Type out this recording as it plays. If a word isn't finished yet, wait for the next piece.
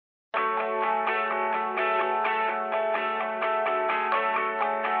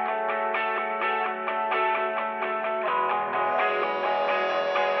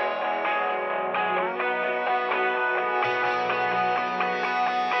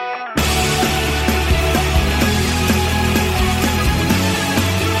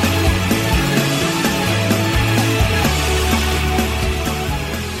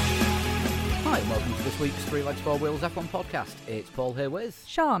Four Wheels F1 podcast. It's Paul here with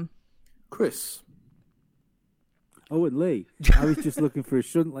Sean. Chris. Oh, and Lee. I was just looking for a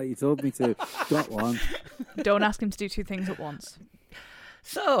shunt like you told me to. Got one. Don't ask him to do two things at once.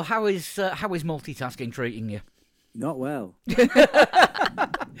 So, how is multitasking treating you? Not well.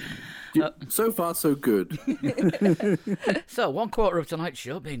 So far, so good. So, 1/4 of tonight's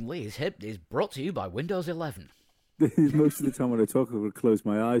show, being Lee's Hip, is brought to you by Windows 11. Most of the time when I talk, I would close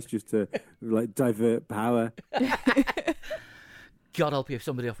my eyes just to divert power. God help you if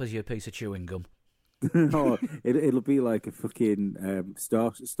somebody offers you a piece of chewing gum. No, it'll be like a fucking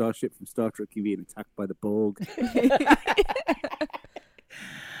starship from Star Trek being attacked by the Borg.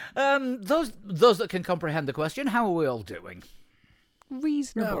 Those that can comprehend the question, how are we all doing?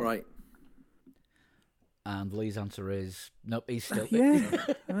 Reasonable. Yeah, all right. And Lee's answer is nope. He's still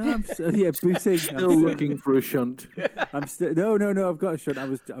Booting. Still looking for a shunt. I'm still no. I've got a shunt. I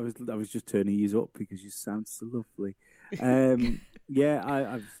was just turning you up because you sound so lovely. I'm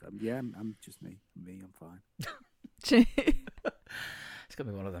just me. I'm fine. It's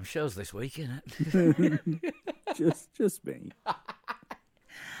gonna be one of them shows this week, isn't it? just me.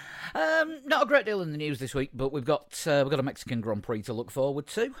 Not a great deal in the news this week, but we've got a Mexican Grand Prix to look forward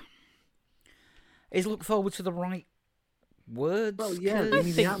to. Is look forward to the right words? Well, yeah, I mean,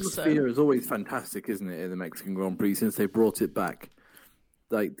 the think atmosphere is always fantastic, isn't it, in the Mexican Grand Prix since they brought it back?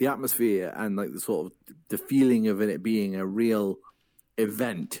 Like, the atmosphere and, like, the sort of the feeling of it being a real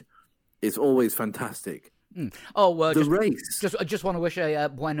event is always fantastic. Oh, the race. I just want to wish a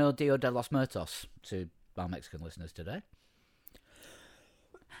Bueno Dia de los Muertos to our Mexican listeners today.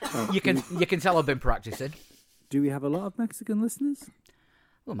 You can tell I've been practicing. Do we have a lot of Mexican listeners?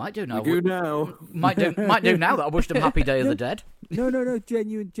 Well, might do now. We do now. Might do now that I wished them Happy Day of the Dead. No.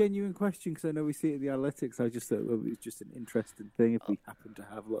 Genuine question, because I know we see it in the analytics. I just thought it was just an interesting thing if we happen to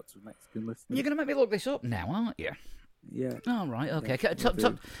have lots of Mexican listeners. You're going to make me look this up now, aren't you? Yeah. All right, okay.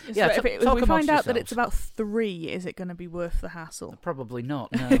 Yeah, if we find out that it's about 3, is it going to be worth the hassle? Probably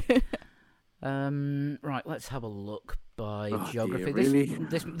not, no. Right, let's have a look by geography. Dear, really?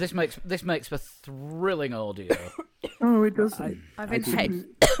 This makes for thrilling audio. Oh, it doesn't. I've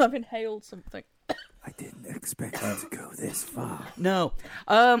inhaled something. I didn't expect it to go this far. No.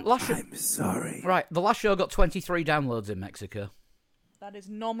 Last show, I'm sorry. right, the last show got 23 downloads in Mexico. That is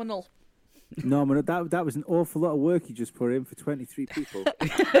nominal. No, that was an awful lot of work you just put in for 23 people.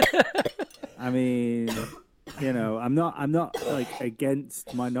 I mean, I'm not like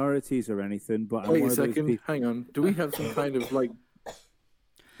against minorities or anything, but I'm Wait one a of those second. people. Hang on. Do we have some kind of, like... Are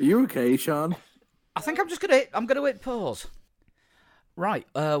you okay, Sean? I think I'm gonna hit pause. Right,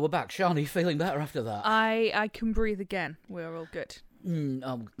 we're back. Sean, are you feeling better after that? I can breathe again. We're all good. Hang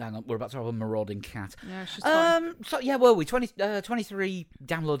on, we're about to have a marauding cat. Yeah, she's fine. So yeah, well, 23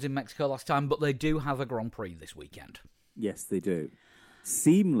 downloads in Mexico last time, but they do have a Grand Prix this weekend. Yes, they do.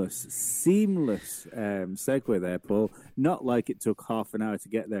 Seamless segue there, Paul. Not like it took half an hour to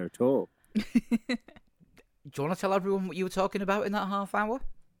get there at all. Do you want to tell everyone what you were talking about in that half hour?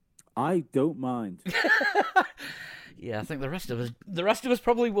 I don't mind. Yeah, I think the rest of us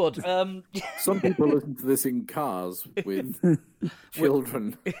probably would. Some people listen to this in cars with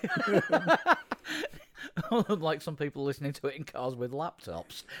children. Like some people listening to it in cars with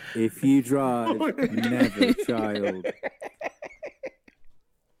laptops. If you drive, never child.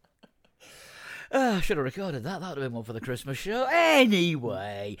 I should have recorded that. That would have been one for the Christmas show.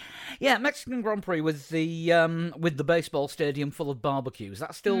 Anyway, yeah, Mexican Grand Prix with the baseball stadium full of barbecues.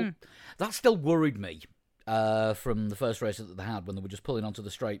 That still worried me from the first race that they had when they were just pulling onto the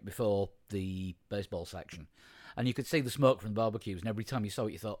straight before the baseball section, and you could see the smoke from the barbecues. And every time you saw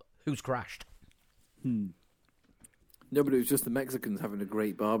it, you thought, "Who's crashed?" No, but it was just the Mexicans having a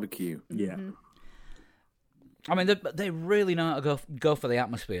great barbecue. Yeah. Mm-hmm. I mean, they really know how to go for the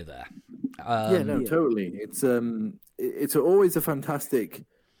atmosphere there. Totally. It's always a fantastic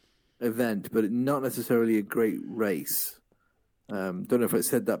event, but not necessarily a great race. Don't know if I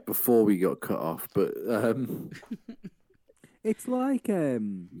said that before we got cut off, but It's like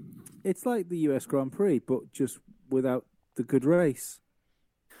the US Grand Prix, but just without the good race.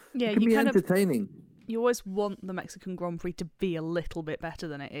 Yeah, it can be entertaining. You always want the Mexican Grand Prix to be a little bit better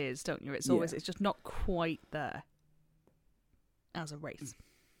than it is, don't you? It's just not quite there as a race.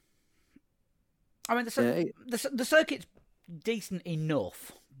 I mean, the circuit's decent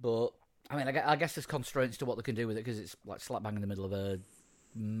enough, but I mean, I guess there's constraints to what they can do with it because it's like slap bang in the middle of a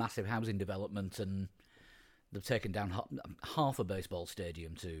massive housing development, and they've taken down half a baseball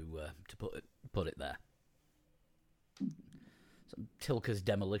stadium to put it there. Some Tilker's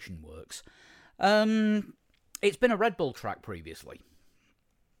demolition works. It's been a Red Bull track previously.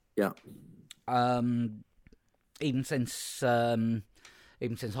 Yeah. even since even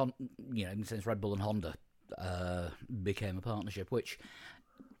since Red Bull and Honda became a partnership. Which,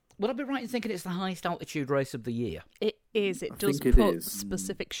 would I be right in thinking it's the highest altitude race of the year? It is. It does think it put is.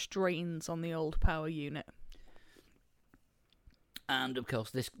 specific strains on the old power unit. And of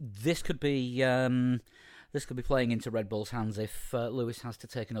course, this could be playing into Red Bull's hands if Lewis has to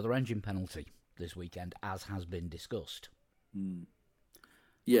take another engine penalty this weekend, as has been discussed.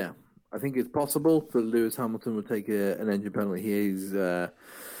 Yeah, I think it's possible that Lewis Hamilton would take an engine penalty here. He's,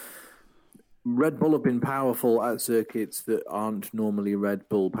 Red Bull have been powerful at circuits that aren't normally Red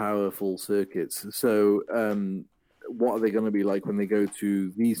Bull powerful circuits. So, what are they going to be like when they go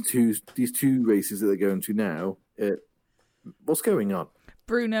to these two races that they're going to now? What's going on?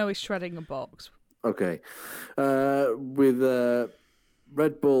 Bruno is shredding a box. Okay. With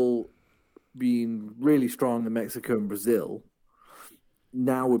Red Bull being really strong in Mexico and Brazil,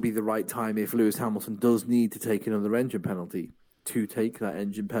 now would be the right time if Lewis Hamilton does need to take another engine penalty to take that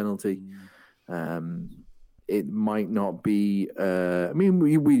engine penalty. It might not be... I mean,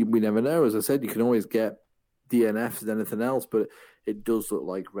 we never know. As I said, you can always get DNFs and anything else, but it does look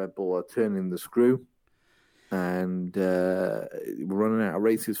like Red Bull are turning the screw. And we're running out of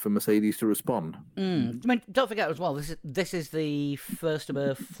races for Mercedes to respond. I mean, don't forget as well, this is the first of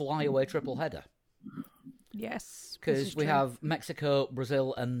a flyaway triple header. Yes. Because we have Mexico,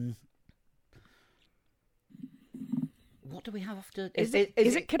 Brazil, and... What do we have after? Is it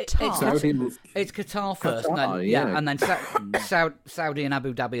Qatar? It's Qatar first, Qatar, and then Saudi and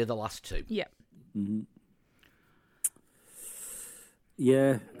Abu Dhabi are the last two. Yeah. Mm-hmm.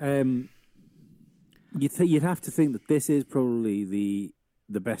 Yeah. You'd have to think that this is probably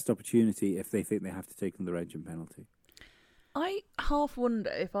the best opportunity if they think they have to take another engine penalty. I half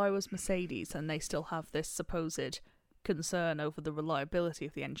wonder if I was Mercedes and they still have this supposed concern over the reliability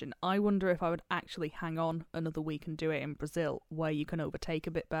of the engine. I wonder if I would actually hang on another week and do it in Brazil, where you can overtake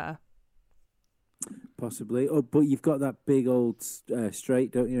a bit better. Possibly. Oh, but you've got that big old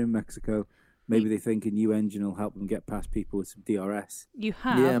straight, don't you, in Mexico? Maybe they think a new engine will help them get past people with some DRS. You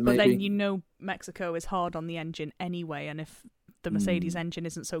have, Yeah, but maybe. then you know Mexico is hard on the engine anyway, and if the Mercedes engine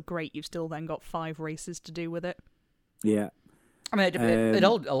isn't so great, you've still then got 5 races to do with it. Yeah. I mean, a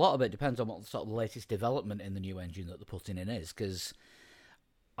lot of it depends on what sort of latest development in the new engine that they're putting in is, because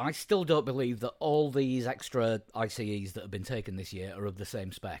I still don't believe that all these extra ICEs that have been taken this year are of the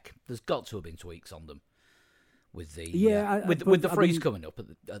same spec. There's got to have been tweaks on them. With the with the freeze coming up,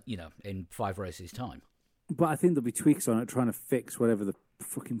 in 5 races' time. But I think there'll be tweaks on it, trying to fix whatever the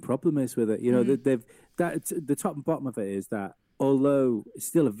fucking problem is with it. You know, the top and bottom of it is that although it's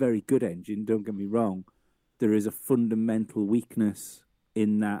still a very good engine, don't get me wrong, there is a fundamental weakness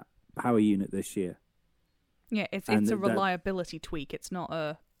in that power unit this year. Yeah, it's a reliability tweak. It's not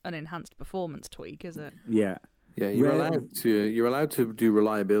an enhanced performance tweak, is it? Yeah. Yeah, you're allowed to do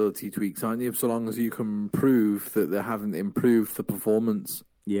reliability tweaks, aren't you? So long as you can prove that they haven't improved the performance.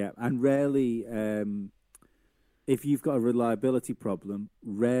 Yeah, and rarely, if you've got a reliability problem,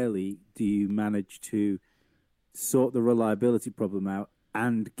 rarely do you manage to sort the reliability problem out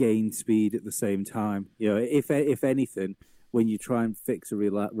and gain speed at the same time. You know, if anything, when you try and fix a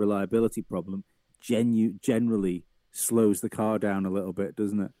reliability problem, generally slows the car down a little bit,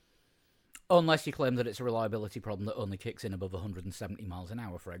 doesn't it? Unless you claim that it's a reliability problem that only kicks in above 170 miles an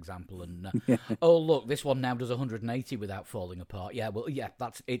hour, for example, and oh look, this one now does 180 without falling apart. Yeah, well, yeah,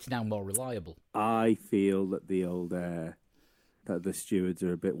 it's now more reliable. I feel that that the stewards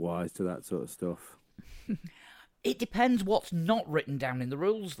are a bit wise to that sort of stuff. It depends what's not written down in the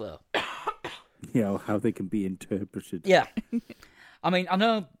rules, though. You know, how they can be interpreted. Yeah, I mean, I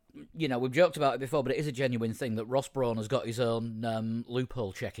know. You know, we've joked about it before, but it is a genuine thing that Ross Brawn has got his own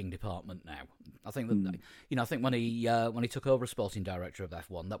loophole checking department now. I think that I think when he took over as sporting director of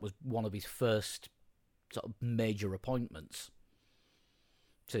F1, that was one of his first sort of major appointments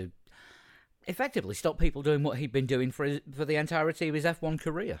to effectively stop people doing what he'd been doing for the entirety of his F1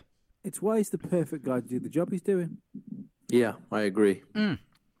 career. It's why he's the perfect guy to do the job he's doing. Yeah, I agree.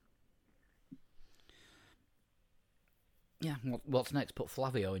 Yeah, what's next? Put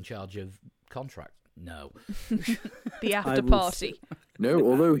Flavio in charge of contract? No. The after party. No,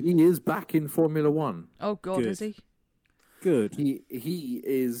 although he is back in Formula One. Oh, God, Good. is he? Good. He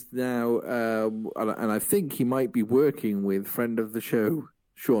is now, and I think he might be working with friend of the show,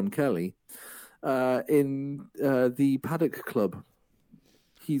 Sean Kelly, in the Paddock Club.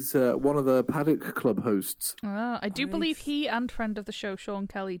 He's one of the Paddock Club hosts. I do believe he and friend of the show, Sean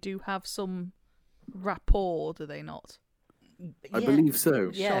Kelly, do have some rapport, do they not? I believe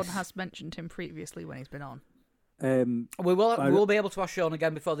so. Yes. Sean has mentioned him previously when he's been on. We will be able to ask Sean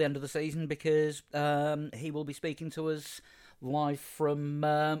again before the end of the season because he will be speaking to us live from,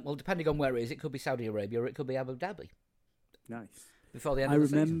 depending on where it is, it could be Saudi Arabia or it could be Abu Dhabi. Nice. Before the end of the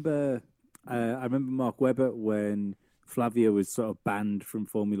season. I remember Mark Webber when Flavio was sort of banned from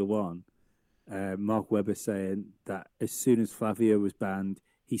Formula One. Mark Webber saying that as soon as Flavio was banned,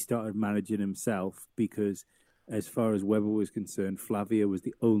 he started managing himself because, as far as Webber was concerned, Flavio was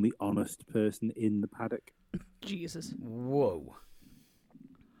the only honest person in the paddock. Jesus. Whoa.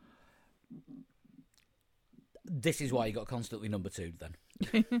 This is why he got constantly number 2 then.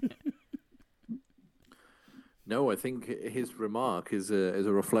 No, I think his remark is a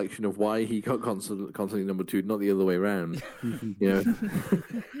reflection of why he got constantly number 2, not the other way around.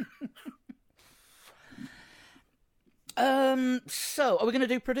 So, are we going to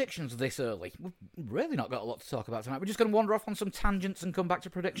do predictions this early? We've really not got a lot to talk about tonight. We're just going to wander off on some tangents and come back to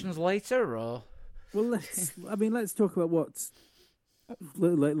predictions later, or? Well, let's talk about what's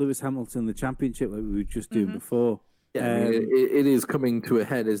like Lewis Hamilton, the championship, like we were just doing before. Yeah, it is coming to a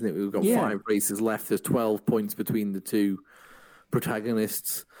head, isn't it? We've got 5 races left. There's 12 points between the two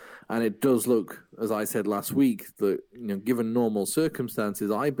protagonists. And it does look, as I said last week, that given normal circumstances,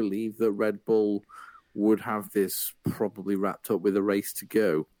 I believe that Red Bull would have this probably wrapped up with a race to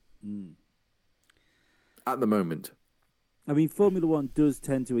go at the moment. I mean, Formula One does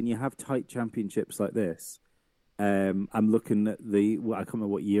tend to, when you have tight championships like this, I'm looking at I can't remember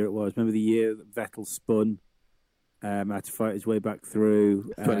what year it was. Remember the year that Vettel spun? Had to fight his way back through.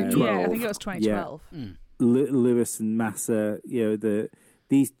 2012. Yeah, I think it was 2012. Yeah. Lewis and Massa,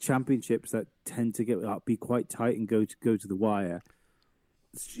 these championships that tend to be quite tight and go to the wire.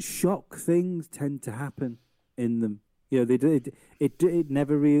 Shock things tend to happen in them. It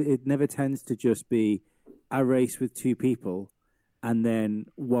never tends to just be a race with 2 people, and then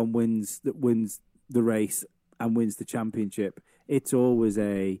one wins the race and wins the championship. It's always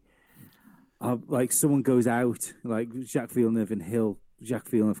like someone goes out, like Jacques Villeneuve and Hill. Jacques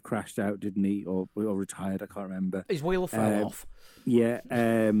Villeneuve crashed out, didn't he, or retired? I can't remember. His wheel fell off. Yeah.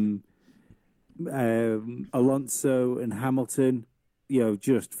 Alonso and Hamilton,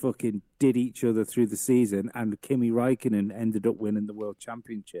 just fucking did each other through the season, and Kimi Raikkonen ended up winning the World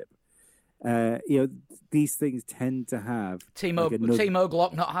Championship. These things tend to have Timo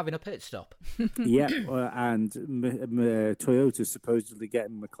Glock not having a pit stop. Yeah, and Toyota supposedly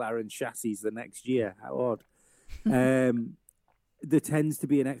getting McLaren chassis the next year. How odd. There tends to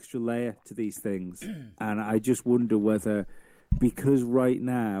be an extra layer to these things, and I just wonder whether, because right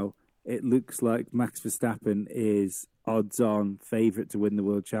now it looks like Max Verstappen is odds-on favourite to win the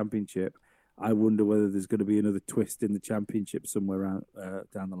World Championship, I wonder whether there's going to be another twist in the championship somewhere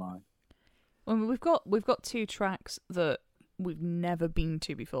down the line. Well, we've got 2 tracks that we've never been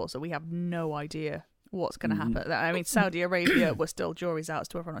to before, so we have no idea what's going to happen. I mean, Saudi Arabia, we're still jury's out as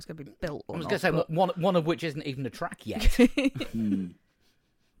to whether or not it's going to be built or not. I was going to say, one of which isn't even a track yet.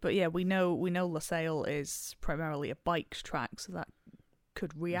 But yeah, we know Losail is primarily a bike track, so that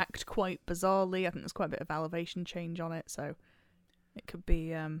could react quite bizarrely. I think there's quite a bit of elevation change on it, so it could be...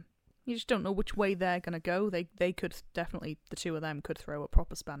 you just don't know which way they're going to go. They could definitely, the 2 of them could throw a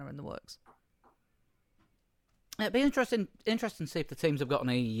proper spanner in the works. It'd be interesting to see if the teams have got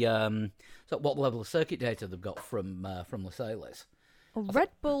any what level of circuit data they've got from Losail is. Well, Red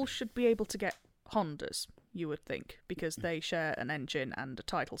Bull should be able to get Hondas, you would think, because they share an engine and a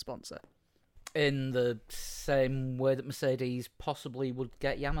title sponsor. In the same way that Mercedes possibly would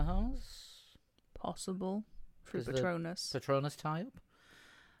get Yamahas? Possible. Through Petronas. Petronas tie-up?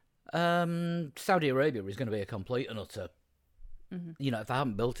 Saudi Arabia is going to be a complete and utter... if they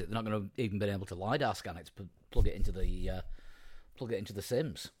haven't built it, they're not going to even been able to LiDAR scan it to plug it into the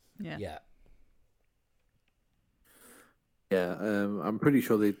Sims. Yeah. Yeah, I'm pretty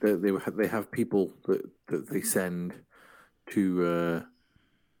sure they have people that they send to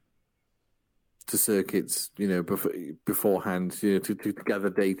circuits, beforehand, to gather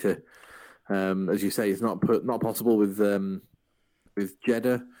data. As you say, it's not possible with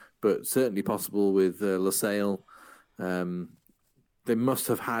Jeddah, but certainly possible with Losail. They must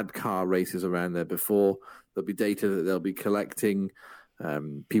have had car races around there before. There'll be data that they'll be collecting,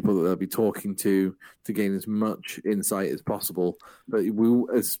 people that they'll be talking to gain as much insight as possible. But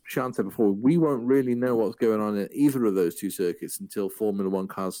as Sean said before, we won't really know what's going on in either of those 2 circuits until Formula One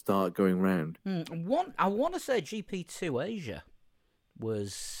cars start going round. I want to say GP2 Asia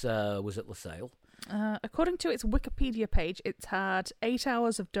was at Losail. According to its Wikipedia page, it's had 8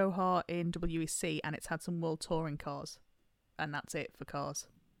 hours of Doha in WEC, and it's had some World Touring cars. And that's it for cars.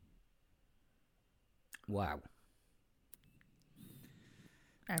 Wow.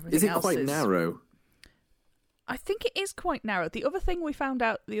 Is it quite narrow? I think it is quite narrow. The other thing we found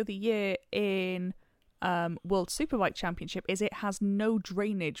out the other year in World Superbike Championship is it has no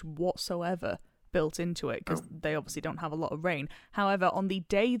drainage whatsoever built into it because they obviously don't have a lot of rain. However, on the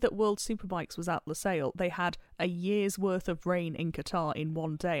day that World Superbikes was at Losail, they had a year's worth of rain in Qatar in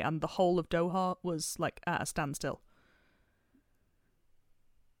one day, and the whole of Doha was like at a standstill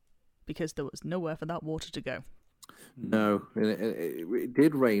because there was nowhere for that water to go. No, it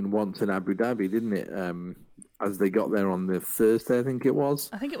did rain once in Abu Dhabi, didn't it? As they got there on the Thursday, I think it was.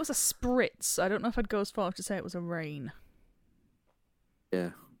 I think it was a spritz. I don't know if I'd go as far as to say it was a rain. Yeah.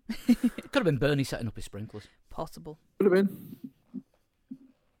 Could have been Bernie setting up his sprinklers. Possible. Could have been.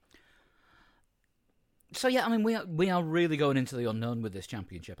 So yeah, I mean, we are really going into the unknown with this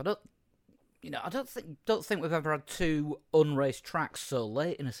championship. I don't think we've ever had two unraced tracks so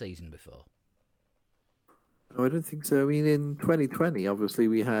late in a season before. No, I don't think so. I mean, in 2020, obviously,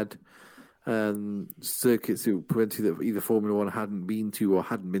 we had circuits that either Formula One hadn't been to or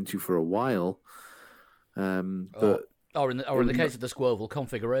hadn't been to for a while. But Or in the case of the Squoval,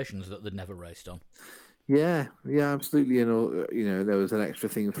 configurations that they'd never raced on. Yeah, absolutely. There was an extra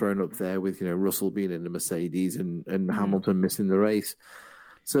thing thrown up there with Russell being in the Mercedes and Hamilton missing the race.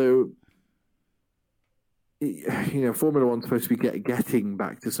 So, Formula One's supposed to be getting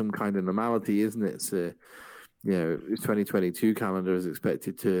back to some kind of normality, isn't it? So, its 2022 calendar is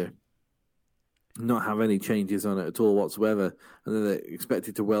expected to not have any changes on it at all whatsoever, and then they're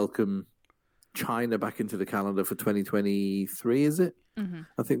expected to welcome China back into the calendar for 2023, is it? Mm-hmm.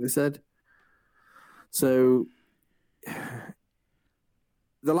 I think they said. So,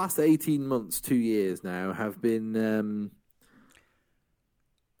 the last 18 months, 2 years now, have been...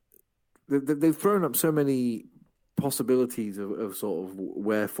 they've thrown up so many possibilities of sort of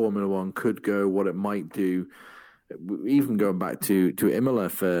where Formula One could go, what it might do, even going back to Imola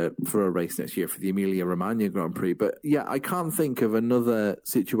for a race next year for the Emilia-Romagna Grand Prix. But yeah, I can't think of another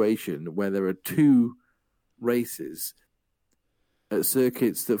situation where there are two races at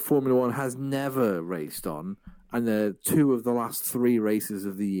circuits that Formula One has never raced on, and they're two of the last three races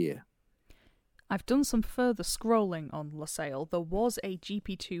of the year. I've done some further scrolling on Losail. There was a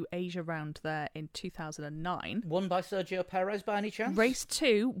GP2 Asia round there in 2009. Won by Sergio Perez by any chance? Race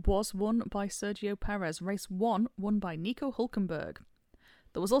 2 was won by Sergio Perez. Race 1 won by Nico Hülkenberg.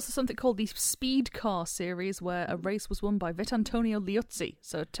 There was also something called the Speed Car Series where a race was won by Vittorio Liuzzi.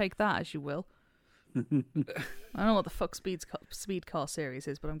 So take that as you will. I don't know what the fuck Speed Car Series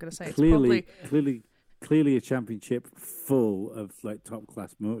is, but I'm going to say it's Clearly a championship full of top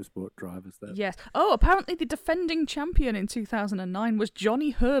class motorsport drivers there. Yes. Oh, apparently the defending champion in 2009 was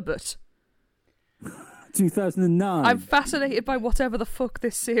Johnny Herbert. 2009. I'm fascinated by whatever the fuck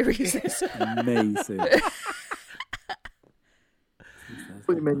this series is. Amazing.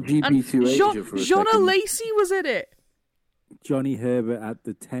 But you meant GP2 Asia for a Jean second. Lacey was in it. Johnny Herbert at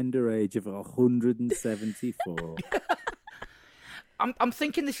the tender age of 174. I'm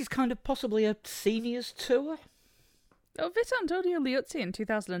thinking this is kind of possibly a seniors tour. Oh, Vittorio Liuzzi in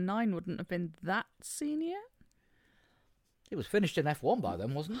 2009 wouldn't have been that senior. He was finished in F1 by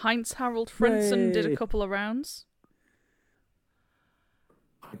then, wasn't he? Heinz-Harald Frentzen did a couple of rounds.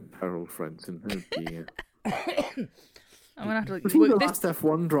 Harold Frentzen, oh dear. I'm gonna have to. Was he the last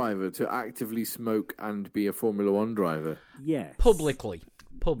F1 driver to actively smoke and be a Formula One driver? Yes. Publicly.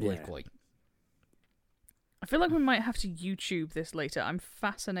 Yeah. I feel like we might have to YouTube this later. I'm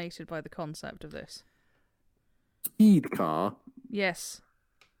fascinated by the concept of this. Speed car? Yes.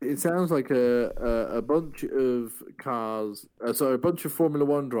 It sounds like a bunch of cars, a bunch of Formula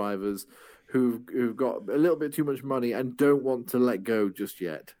One drivers who've got a little bit too much money and don't want to let go just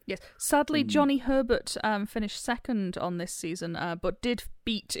yet. Yes. Sadly, Johnny Herbert finished second on this season, but did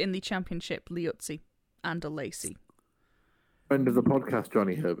beat in the championship Liuzzi and Lacey. Friend of the podcast,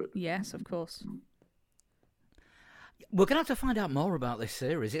 Johnny Herbert. Yes, of course. We're going to have to find out more about this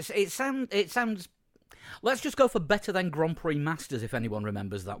series. It sounds. Let's just go for better than Grand Prix Masters, if anyone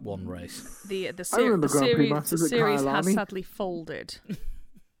remembers that one race. The remember Grand Prix Masters at series has Kyalami. sadly folded.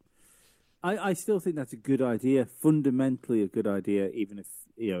 I still think that's a good idea. Fundamentally, a good idea, even if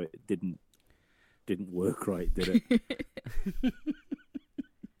it didn't work right, did it?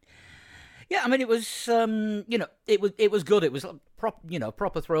 Yeah, I mean, it was it was good. It was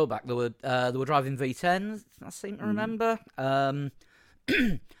proper throwback. They were driving V10s, I seem to remember.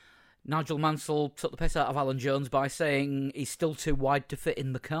 Nigel Mansell took the piss out of Alan Jones by saying he's still too wide to fit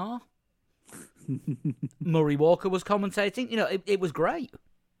in the car. Murray Walker was commentating. It was great.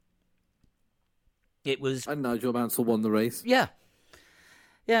 It was, and Nigel Mansell won the race. Yeah.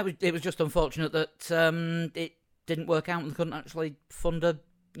 It was just unfortunate that it didn't work out and they couldn't actually fund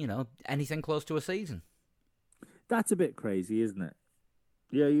anything close to a season. that's a bit crazy, isn't it?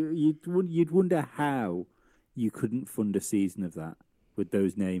 Yeah, you'd wonder how you couldn't fund a season of that with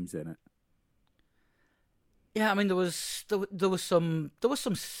those names in it. Yeah, I mean there was some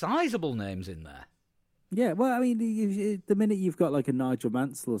sizable names in there. Yeah, well, I mean, the minute you've got like a Nigel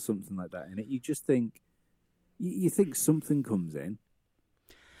Mansell or something like that in it, you just think you think something comes in.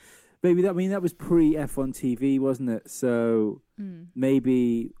 Maybe that was pre F1 TV, wasn't it? So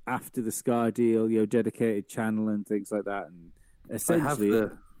maybe after the Sky deal, dedicated channel and things like that, and essentially,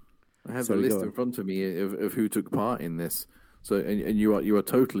 I have the list in front of me of who took part in this. So, and you are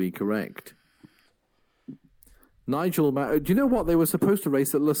totally correct. Nigel, do you know what? They were supposed to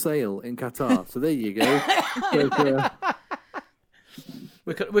race at Losail in Qatar. So there you go.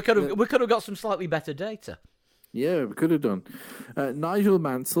 We could have got some slightly better data. Yeah, we could have done. Nigel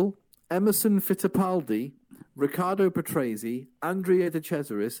Mansell, Emerson Fittipaldi, Riccardo Patrese, Andrea De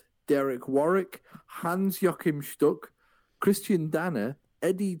Cesaris, Derek Warwick, Hans-Joachim Stuck, Christian Danner,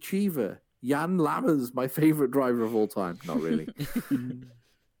 Eddie Cheever, Jan Lammers, my favourite driver of all time. Not really.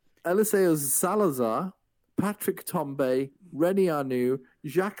 Eliseo Salazar, Patrick Tambay, René Arnoux,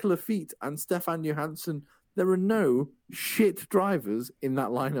 Jacques Lafitte, and Stefan Johansson. There are no shit drivers in that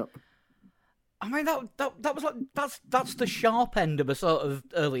lineup. I mean, that was like that's the sharp end of a sort of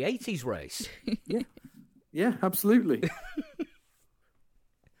early 80s race. Yeah, absolutely.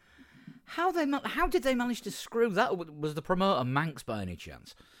 How did they manage to screw that? Was the promoter Manx by any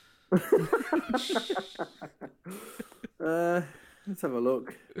chance? Let's have a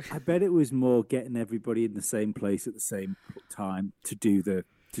look. I bet it was more getting everybody in the same place at the same time to do the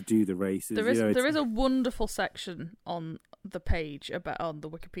races. There is a wonderful section on the page on the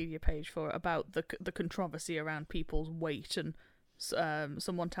Wikipedia page about the controversy around people's weight, and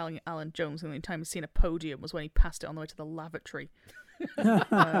someone telling Alan Jones the only time he's seen a podium was when he passed it on the way to the lavatory.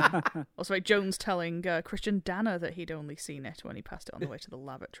 Also, Jones telling Christian Danner that he'd only seen it when he passed it on the way to the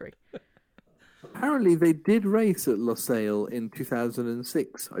lavatory. Apparently, they did race at Losail in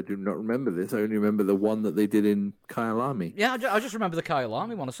 2006. I do not remember this. I only remember the one that they did in Kyalami. Yeah, I just remember the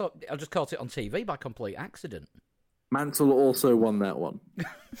Kyalami one. I just caught it on TV by complete accident. Mansell also won that one.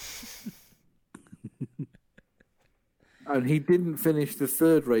 And he didn't finish the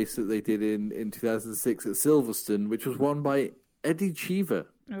third race that they did in 2006 at Silverstone, which was won by Eddie Cheever.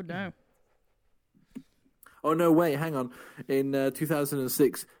 Oh, no. Oh, no, wait, hang on. In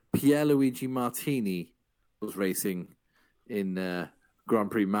 2006, Pierluigi Martini was racing in Grand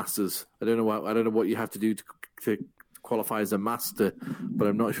Prix Masters. I don't know what you have to do to qualify as a master, but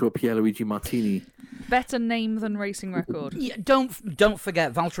I'm not sure Pierluigi Martini. Better name than racing record. Yeah, don't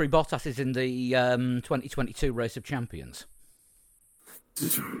forget Valtteri Bottas is in the 2022 Race of Champions.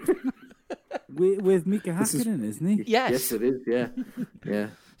 with Mika Hakkinen, isn't he? Yes. Yes, it is. Yeah, yeah.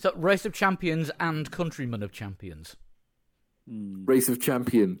 So Race of Champions and Countryman of Champions. Race of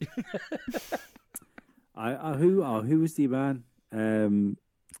Champion. Who was the man?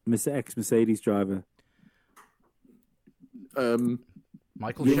 Ex-Mercedes driver.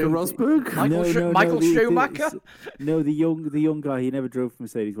 Michael Rosberg? Michael Schumacher? The young guy. He never drove for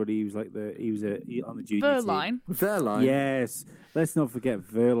Mercedes. But he was on the junior team. Verline. Yes. Let's not forget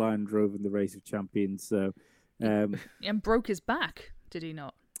Verline drove in the Race of Champions. So, and broke his back. Did he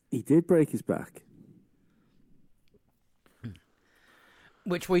not? He did break his back.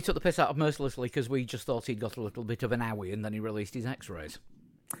 Which we took the piss out of mercilessly because we just thought he'd got a little bit of an owie and then he released his x-rays.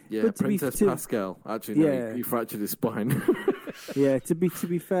 Yeah, Princess Pascal. Actually, no, he fractured his spine. Yeah, to be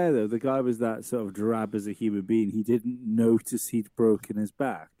fair, though, the guy was that sort of drab as a human being. He didn't notice he'd broken his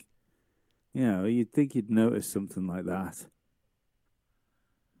back. You'd think he'd notice something like that.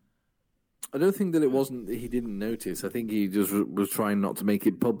 I don't think that it wasn't that he didn't notice. I think he just was trying not to make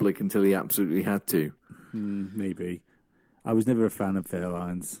it public until he absolutely had to. Maybe. I was never a fan of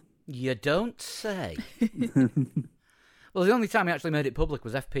Fairlines. You don't say. Well, the only time he actually made it public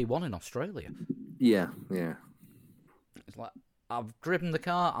was FP1 in Australia. Yeah. It's like, I've driven the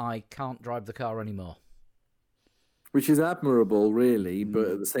car, I can't drive the car anymore. Which is admirable, really, but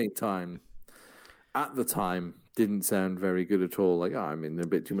at the same time, at the time, didn't sound very good at all. Like, I'm in a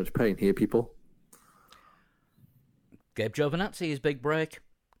bit too much pain here, people. Gabe Giovinazzi, his big break.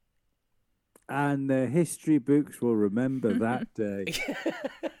 And the history books will remember that day.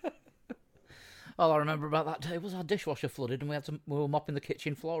 All I remember about that day was our dishwasher flooded and we were mopping the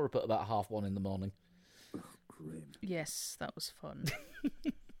kitchen floor up at about 1:30 in the morning. Oh, grim. Yes, that was fun.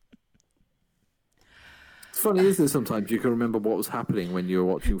 It's funny, isn't it, sometimes you can remember what was happening when you were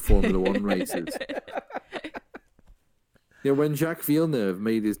watching Formula One races. When Jacques Villeneuve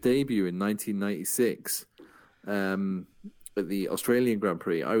made his debut in 1996, at the Australian Grand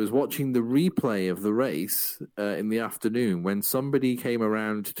Prix, I was watching the replay of the race in the afternoon when somebody came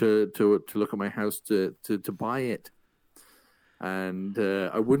around to look at my house to buy it, and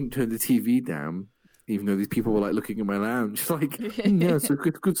I wouldn't turn the TV down, even though these people were like looking at my lounge, like, yeah, it's a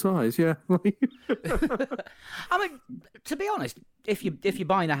good size, yeah. I mean, to be honest, if you're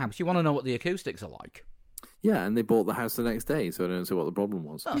buying a house, you want to know what the acoustics are like. Yeah, and they bought the house the next day, so I don't see what the problem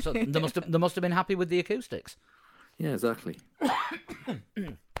was. Oh, so they must have been happy with the acoustics. Yeah, exactly.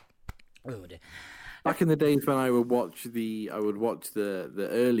 Oh, dear. Back in the days when I would watch the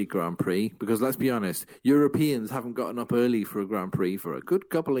early Grand Prix, because let's be honest, Europeans haven't gotten up early for a Grand Prix for a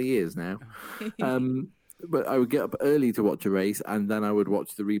good couple of years now. But I would get up early to watch a race, and then I would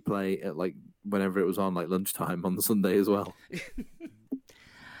watch the replay at like whenever it was on, like lunchtime on the Sunday as well.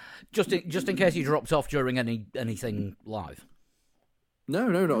 Just in case you dropped off during anything live. No,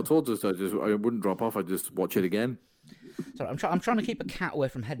 not at all. I wouldn't drop off. I'd just watch it again. Sorry, I'm trying to keep a cat away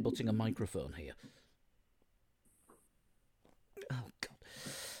from headbutting a microphone here. Oh God!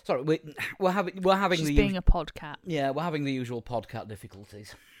 Sorry, we're having She's the being a podcat. Yeah, we're having the usual podcat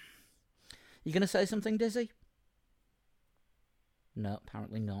difficulties. You going to say something, Dizzy? No,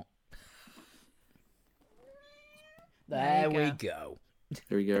 apparently not. There we go.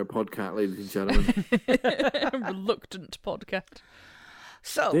 Here we go, podcat, ladies and gentlemen. Reluctant podcat.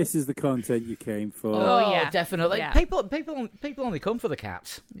 So This is the content you came for. Oh, yeah. Definitely. Yeah. People only come for the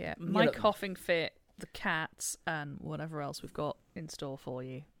cats. Yeah, my know- coughing fit, the cats, and whatever else we've got in store for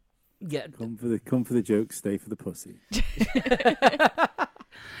you. Yeah, Come for the jokes, stay for the pussy.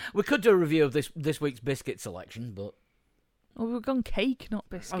 we could do a review of this week's biscuit selection, but Oh, we've gone cake, not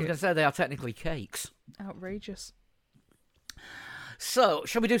I was biscuit. going to say they are technically cakes. Outrageous. So,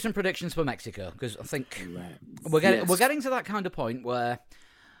 shall we do some predictions for Mexico? Because I think Yes. we're getting to that kind of point where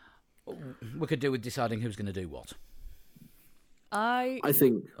we could do with deciding who's going to do what. I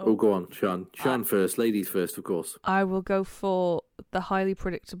think. Oh, go on, Sean. Sean first. Ladies first, of course. I will go for the highly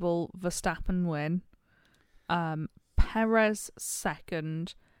predictable Verstappen win, Perez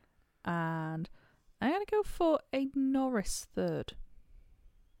second, and I'm going to go for a Norris third.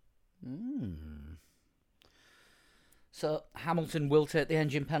 So Hamilton will take the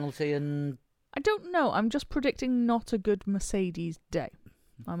engine penalty, and I don't know. I'm just predicting not a good Mercedes day.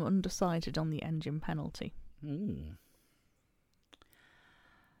 I'm undecided on the engine penalty.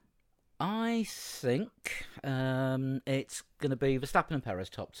 I think it's going to be Verstappen and Perez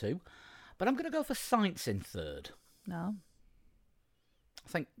top two, but I'm going to go for Sainz in third. No. I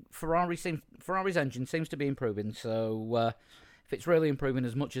think Ferrari's engine seems to be improving, so if it's really improving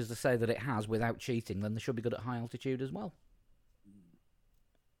as much as they say that it has without cheating, then they should be good at high altitude as well.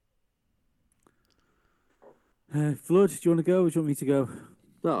 Flood, do you want to go or do you want me to go?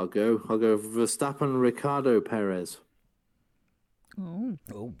 No, I'll go. I'll go Verstappen, Ricardo, Perez. Oh,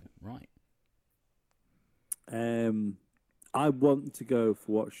 Right. I want to go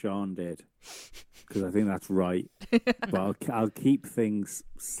for what Sean did because I think that's right. But I'll keep things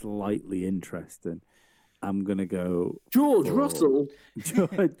slightly interesting. I'm going to go George for Russell.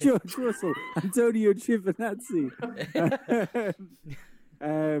 George Russell, Antonio Giovinazzi.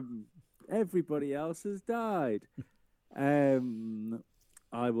 Everybody else has died. I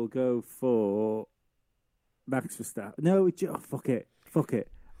will go for Max Verstappen. No, fuck it.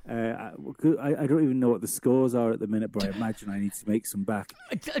 I don't even know what the scores are at the minute, but I imagine I need to make some back.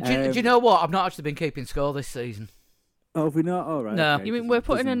 Do you know what? I've not actually been keeping score this season. Oh, have we not? All right. No. Okay. you mean we're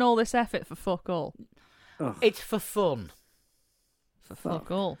putting in all this effort for fuck all? Oh, It's for fun. For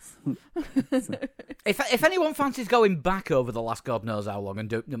fuck all. If anyone fancies going back over the last God knows how long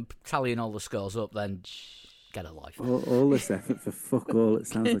and tallying all the scores up, then get a life. all this effort for fuck all. It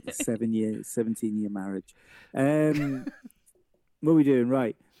sounds like a 17-year marriage. What are we doing?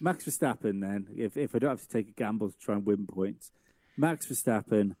 Right. Max Verstappen, then. If I don't have to take a gamble to try and win points. Max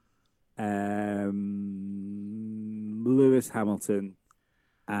Verstappen, Lewis Hamilton,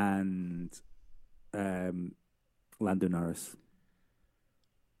 and Lando Norris.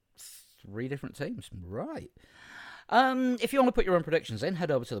 3 different teams. Right. If you want to put your own predictions in, head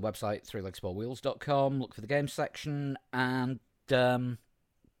over to the website, threelegsfourwheels.com, look for the games section, and go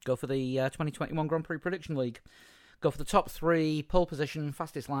for the 2021 Grand Prix Prediction League. Go for the top 3, pole position,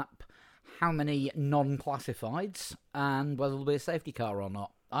 fastest lap, how many non-classifieds, and whether there'll be a safety car or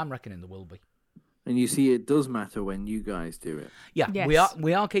not. I'm reckoning there will be. And you see, it does matter when you guys do it. Yeah, Yes.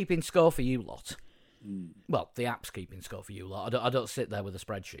 we are keeping score for you lot. Well, the app's keeping score for you lot. I don't sit there with a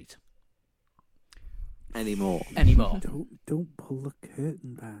spreadsheet Anymore. Don't pull the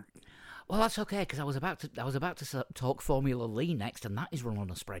curtain back. Well, that's okay because I was about to talk Formula Lee next, and that is run on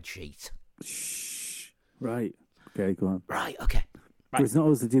a spreadsheet. Shh. Right. Okay, go on. Right, okay. But it's not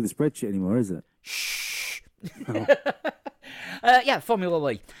us to do the spreadsheet anymore, is it? Shh. Yeah, Formula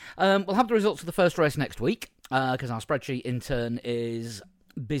Lee. We'll have the results of the first race next week, because our spreadsheet intern is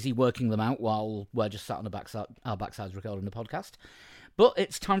busy working them out while we're just sat on our backsides recording the podcast. But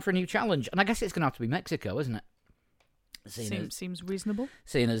it's time for a new challenge, and I guess it's going to have to be Mexico, isn't it? Seems reasonable.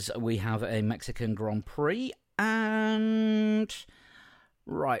 Seeing as we have a Mexican Grand Prix, and...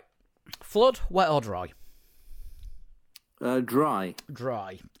 Right. Flood, wet or dry? Dry.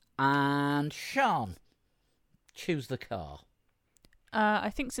 Dry. And Sean, choose the car. I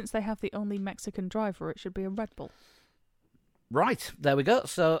think since they have the only Mexican driver, it should be a Red Bull. Right, there we go.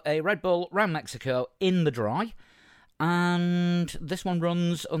 So a Red Bull round Mexico in the dry. And this one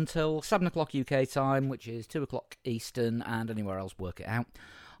runs until 7 o'clock UK time, which is 2 o'clock Eastern, and anywhere else work it out,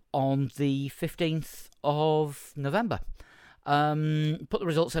 on the 15th of November. Put the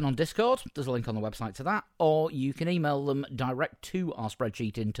results in on Discord. There's a link on the website to that. Or you can email them direct to our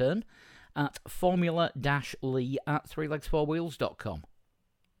spreadsheet intern at formula-lee@threelegs4wheels.com.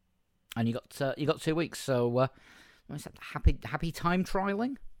 And you got 2 weeks, so happy time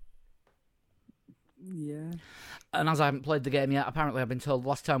trialing. Yeah. And as I haven't played the game yet, apparently I've been told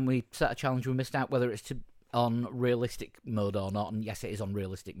last time we set a challenge we missed out whether it's on realistic mode or not. And yes, it is on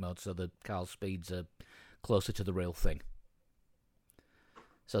realistic mode, so the car's speeds are closer to the real thing.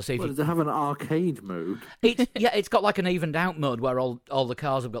 So see if Does it have an arcade mode? It's got like an evened out mode where all the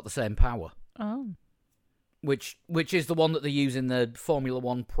cars have got the same power. Oh. Which is the one that they use in the Formula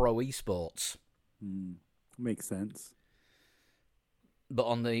 1 Pro Esports. Makes sense. But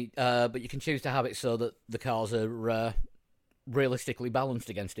on the but you can choose to have it so that the cars are realistically balanced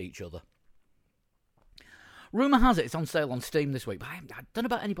against each other. Rumour has it it's on sale on Steam this week, but I don't know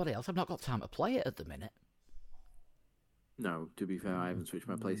about anybody else. I've not got time to play it at the minute. No, to be fair, I haven't switched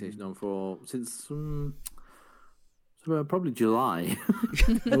my PlayStation on since probably July.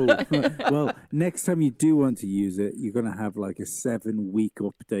 Well, next time you do want to use it, you're going to have like a 7-week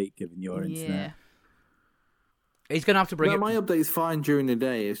update given your internet. He's going to have to bring it... My update's fine during the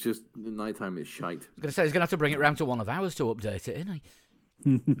day. It's just the nighttime is shite. I was going to say, he's going to have to bring it round to one of ours to update it, isn't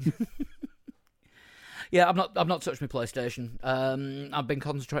he? Yeah, I've not touched my PlayStation. I've been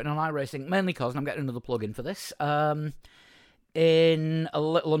concentrating on iRacing, mainly because, and I'm getting another plug-in for this, in a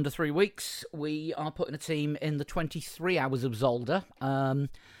little under 3 weeks, we are putting a team in the 23 Hours of Zolder,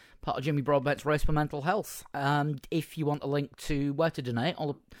 part of Jimmy Broadbent's Race for Mental Health. And if you want a link to where to donate,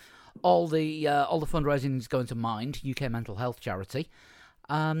 all the fundraising is going to Mind, UK mental health charity.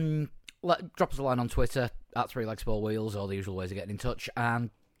 Drop us a line on Twitter at 3legs4wheels, or the usual ways of getting in touch,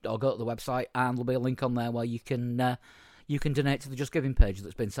 or go to the website, and there'll be a link on there where you can donate to the Just Giving page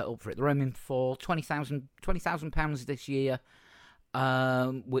that's been set up for it. They're aiming for £20,000 this year,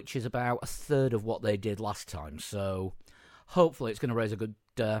 which is about a third of what they did last time. So hopefully it's going to raise a good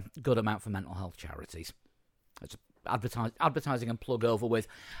amount for mental health charities. It's advertising and plug over with,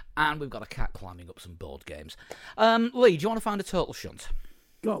 and we've got a cat climbing up some board games. Lee, do you want to find a total shunt?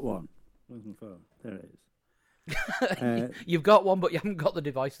 Got one. Where's my phone? There it is. You've got one, but you haven't got the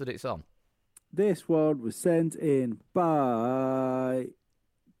device that it's on. This one was sent in by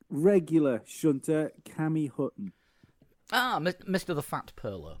regular shunter Cammy Hutton. Mr. the Fat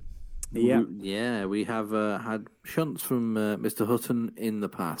Perlo. Yeah. Yeah, we have had shunts from Mr. Hutton in the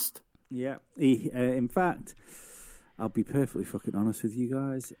past. Yeah. He, in fact, I'll be perfectly fucking honest with you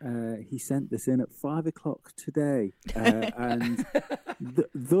guys. He sent this in at 5 o'clock today, and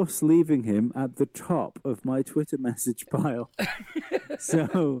thus leaving him at the top of my Twitter message pile.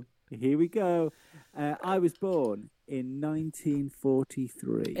 So here we go. I was born in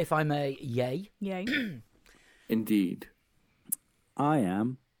 1943. If I may, yay. Yay. Indeed. I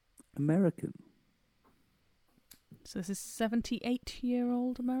am American. So this is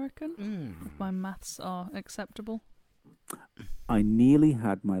 78-year-old American, if my maths are acceptable. I nearly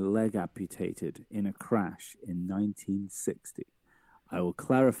had my leg amputated in a crash in 1960. I will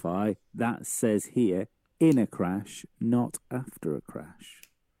clarify, that says here, in a crash, not after a crash.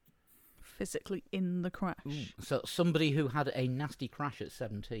 Physically in the crash. So somebody who had a nasty crash at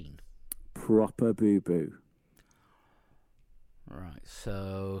 17. Proper boo-boo. Right,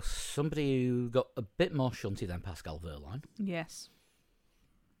 so somebody who got a bit more shunty than Pascal Wehrlein. Yes.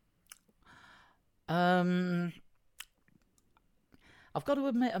 I've got to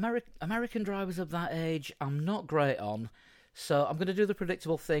admit, American drivers of that age, I'm not great on. So I'm going to do the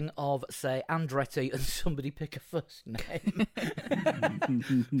predictable thing of, say, Andretti and somebody pick a first name.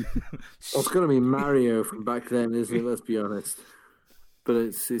 It's going to be Mario from back then, isn't it? Let's be honest. But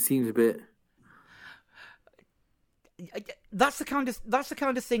it seems a bit... That's the kind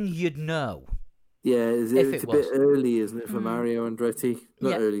of thing you'd know. Yeah, If it's it a bit was. early, isn't it, for Mario Andretti? Not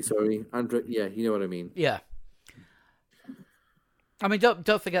Yeah. early, sorry. Yeah, you know what I mean. Yeah. I mean,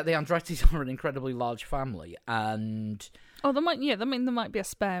 don't forget the Andrettis are an incredibly large family, and Oh, there might be a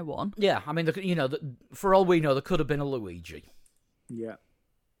spare one. yeah, I mean, for all we know, there could have been a Luigi. Yeah.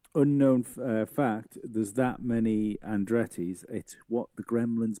 Unknown fact, there's that many Andrettis. It's what the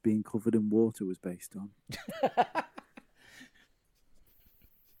Gremlins being covered in water was based on.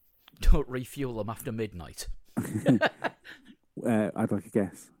 Don't refuel them after midnight. I'd like a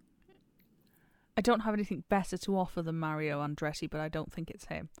guess. I don't have anything better to offer than Mario Andretti, but I don't think it's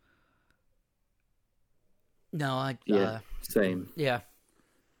him. No, Same. yeah.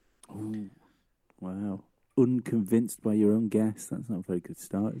 Oh, wow. Unconvinced by your own guess. That's not a very good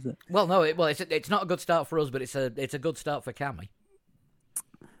start, is it? Well, no, it's not a good start for us, but it's a good start for Cammy.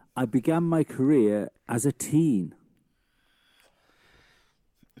 I began my career as a teen.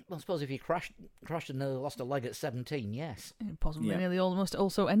 Well, I suppose if you crashed and nearly lost a leg at 17, yes. Possibly Yeah. nearly almost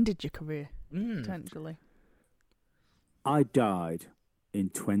also ended your career, potentially. I died in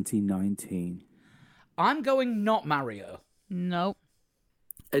 2019. I'm going not Mario. No.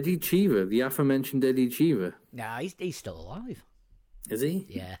 Eddie Cheever, the aforementioned Eddie Cheever. Nah, he's still alive. Is he?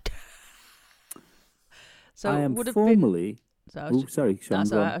 Yeah. So I am would have formally... been. So I was Oh, sorry, Sean.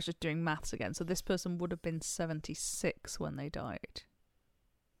 That's go all on. right. I was just doing maths again. So this person would have been 76 when they died.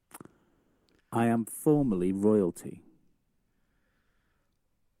 I am formally royalty.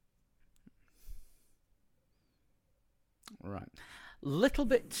 Right. Little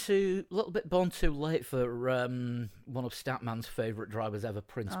bit born too late for one of Statman's favourite drivers ever,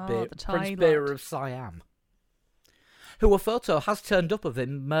 Prince Oh, the Thai Prince Bearer lad. of Siam, who a photo has turned up of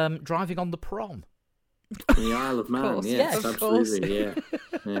him driving on the prom. In the Isle of Man, course, yes, yes, of absolutely,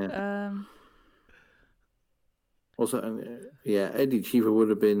 yeah. Also, Eddie Cheever would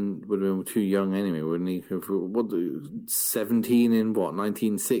have been too young anyway, wouldn't he? 17 in what,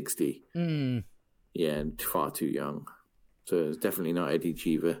 1960? Yeah, far too young. So it's definitely not Eddie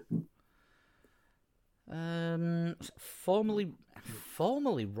Cheever.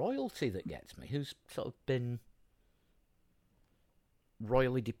 Formerly royalty that gets me, who's sort of been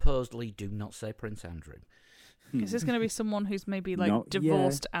royally deposedly. Do not say Prince Andrew. Is this going to be someone who's maybe like Not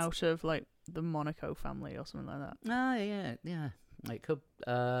divorced yet. out of like the Monaco family or something like that? Ah, yeah. It could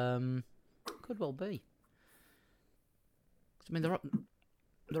well be. I mean,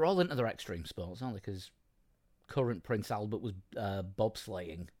 they're all into their extreme sports, aren't they? Because current Prince Albert was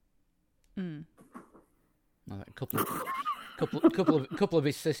bobsleighing. A couple of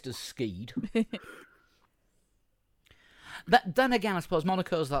his sisters skied. Then again, I suppose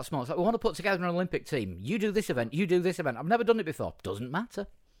Monaco's that small. It's like, we want to put together an Olympic team. You do this event. You do this event. I've never done it before. Doesn't matter.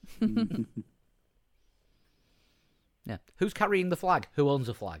 Yeah. Who's carrying the flag? Who owns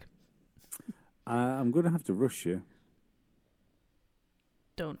the flag? I'm going to have to rush you.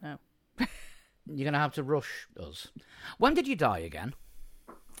 Don't know. You're going to have to rush us. When did you die again?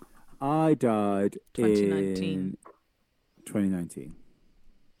 I died 2019. in 2019.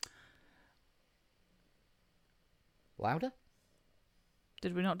 Louder?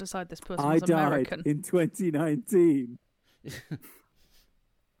 Did we not decide this person I was died American? in 2019.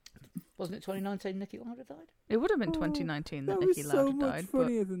 Wasn't it 2019 Nicky Lauda died? It would have been 2019 that That Nicky was so Lauda much died.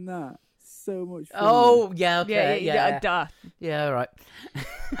 funnier than that. So much funnier. Oh, yeah, okay. yeah. Yeah, all right.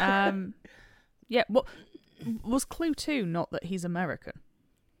 Yeah. What was Clue 2? Not that he's American.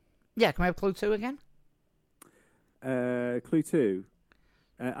 Yeah, can we have Clue 2 again? Clue 2.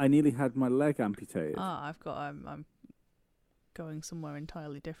 I nearly had my leg amputated. I'm going somewhere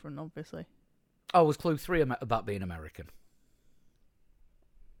entirely different, obviously. Oh, was Clue 3 about being American?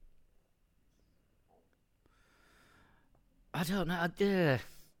 I don't know.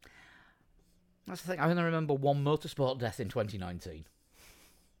 That's the thing. I only remember one motorsport death in 2019.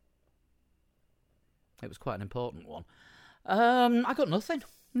 It was quite an important one. I got nothing.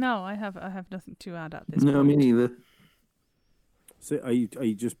 No, I have nothing to add at this No, point. me neither. So are you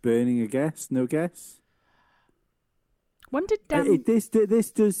just burning a guess? No guess? When did Dan This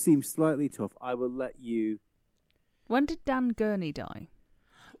does seem slightly tough. I will let you... When did Dan Gurney die?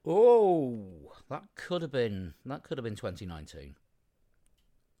 Oh, that could have been 2019.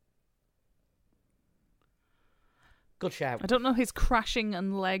 Good shout. I don't know his crashing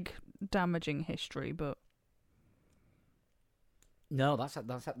and leg damaging history, but No, that's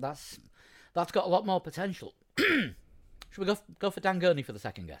got a lot more potential. Should we go for Dan Gurney for the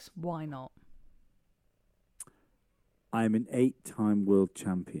second guess? why not? I'm an 8-time world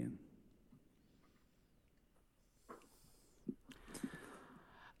champion.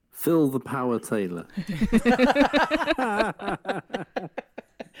 Phil the Power Taylor.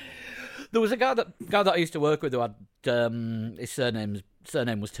 There was a guy that I used to work with who had his surname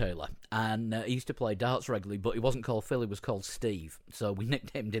was Taylor, and he used to play darts regularly, but he wasn't called Phil, he was called Steve, so we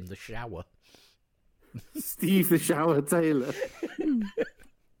nicknamed him the Shower. Steve the Shower Taylor.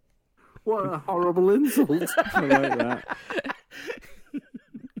 What a horrible insult. I like that.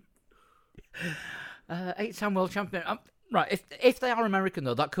 8-time world champion. Right, if they are American,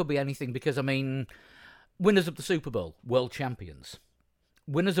 though, that could be anything, because, I mean, winners of the Super Bowl, world champions.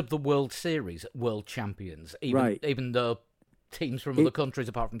 Winners of the World Series, world champions. Even though teams from other countries,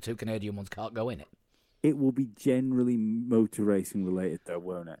 apart from 2 Canadian ones, can't go in it. It will be generally motor racing related, though,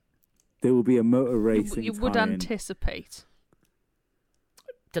 won't it? There will be a motor racing You would tie-in. anticipate.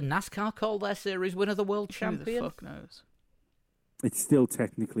 Do NASCAR call their series winner the world champion? Who the fuck knows? It's still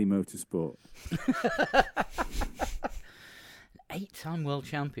technically motorsport. 8-time world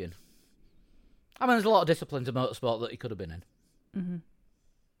champion. I mean, there's a lot of disciplines of motorsport that he could have been in.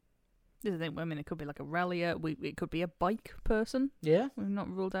 Mm-hmm. I mean, it could be like a rallier. It could be a bike person. Yeah. We've not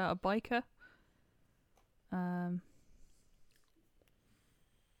ruled out a biker.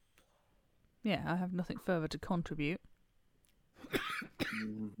 Yeah, I have nothing further to contribute.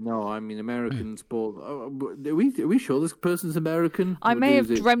 No, I mean American sport. Are we sure this person's American? I Or may is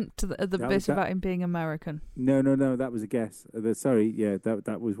have it- dreamt the bit that- about him being American. No, that was a guess. Sorry, yeah,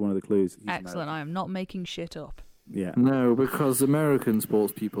 that was one of the clues. He's Excellent. I am not making shit up. Yeah. No, because American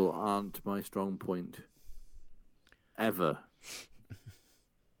sports people aren't my strong point. Ever.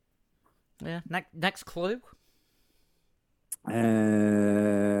 Yeah. Next clue.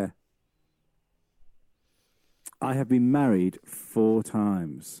 I have been married 4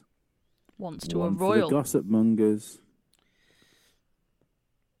 times. Once to One a for royal. the gossip mongers.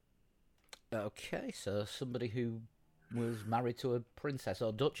 Okay, so somebody who was married to a princess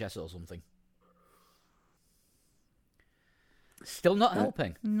or duchess or something. Still not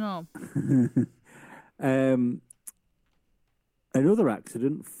helping. No. Another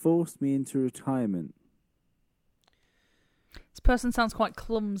accident forced me into retirement. This person sounds quite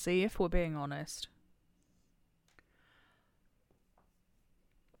clumsy, if we're being honest.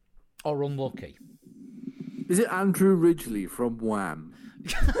 Or unlucky. Is it Andrew Ridgeley from Wham?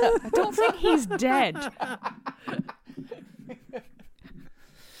 I don't think he's dead.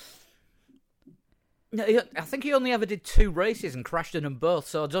 No, I think he only ever did 2 races and crashed in them both,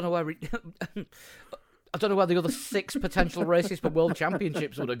 so I don't know where I don't know where the other 6 potential races for world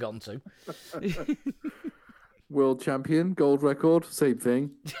championships would have gone to. World champion, gold record, same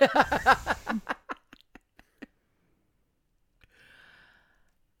thing.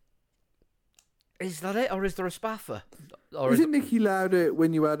 Is that it, or is there a spaffer? Or Is it Nicky Lauda,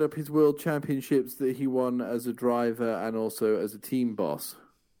 when you add up his world championships, that he won as a driver and also as a team boss?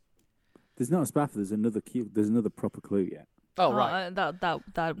 There's not a spaffer. There's another proper clue yet. Oh, right.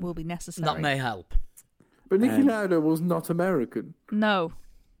 That will be necessary. That may help. But Nicky Lauda was not American. No.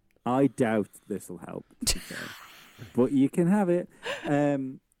 I doubt this will help, to be fair. But you can have it.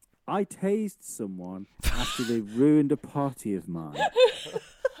 I tased someone after they ruined a party of mine.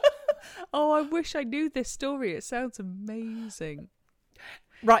 Oh, I wish I knew this story. It sounds amazing.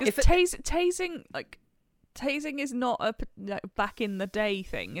 Right, Because tasing is not a back in the day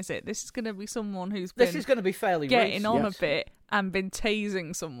thing, is it? This is going to be someone who's been this is going to be fairly getting recent. on yes. a bit and been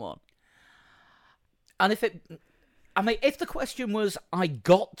tasing someone. And if the question was, I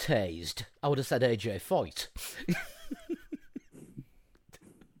got tased, I would have said AJ Foyt.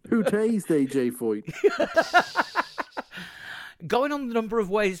 Who tased AJ Foyt? Going on the number of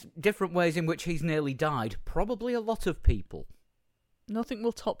different ways in which he's nearly died, probably a lot of people. Nothing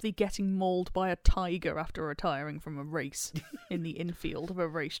will top the getting mauled by a tiger after retiring from a race in the infield of a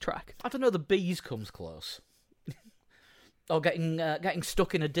racetrack. I don't know, the bees comes close. Or getting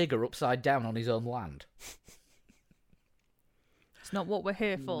stuck in a digger upside down on his own land. It's not what we're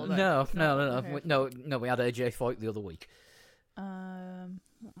here for, though. No, It's not what we're here no. We had AJ Foyt the other week. for.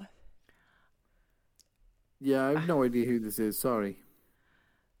 Yeah, I have no idea who this is. Sorry.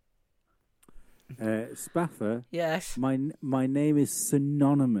 Spaffer, Yes. my name is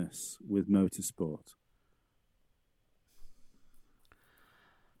synonymous with motorsport.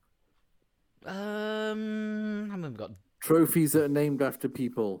 I mean, we've got. Trophies that are named after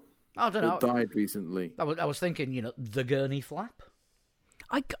people I don't that know. died recently. I was thinking, the Gurney Flap.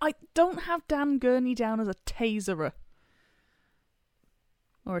 I don't have Dan Gurney down as a taserer.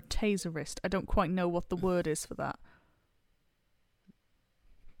 Or a taserist. I don't quite know what the word is for that.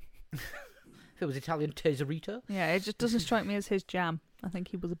 If it was Italian Teserito. Yeah, it just doesn't strike me as his jam. I think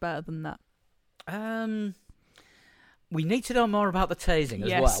he was better than that. We need to know more about the tasing as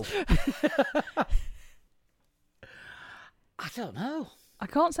Yes. well. I don't know. I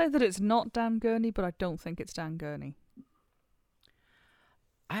can't say that it's not Dan Gurney, but I don't think it's Dan Gurney.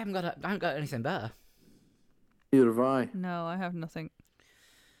 I haven't got anything better. Neither have I. No, I have nothing.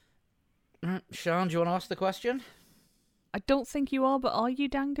 Sean, do you want to ask the question? I don't think you are, but are you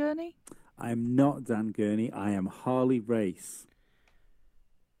Dan Gurney? I am not Dan Gurney. I am Harley Race.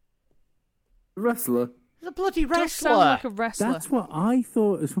 Wrestler. The bloody Does wrestler. sound like a wrestler. That's what I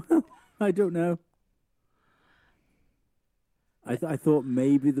thought as well. I don't know. I thought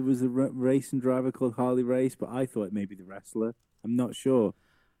maybe there was a racing driver called Harley Race, but I thought maybe the wrestler. I'm not sure.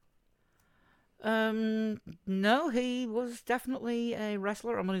 No, he was definitely a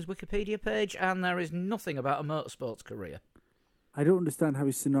wrestler. I'm on his Wikipedia page, and there is nothing about a motorsports career. I don't understand how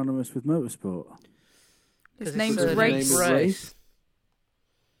he's synonymous with motorsport. His name's His Race. name's Race.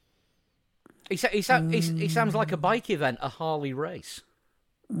 He sounds like a bike event, a Harley race.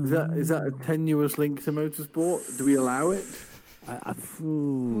 Is that a tenuous link to motorsport? Do we allow it?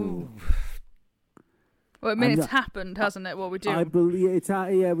 Well, I mean, it's happened, hasn't it? What we do? I believe it's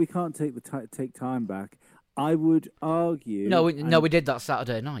yeah. We can't take time back. I would argue. No, we did that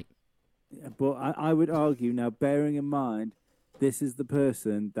Saturday night. But I would argue now, bearing in mind, this is the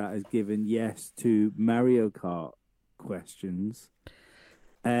person that has given yes to Mario Kart questions,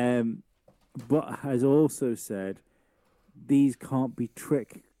 but has also said these can't be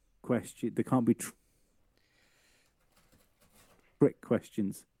trick questions. There can't be trick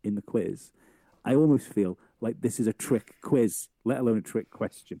questions in the quiz. I almost feel like this is a trick quiz, let alone a trick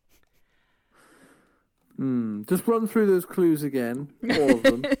question. Just run through those clues again, all of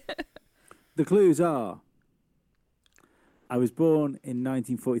them. The clues are: I was born in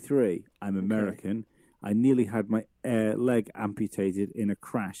 1943. I'm American. I nearly had my leg amputated in a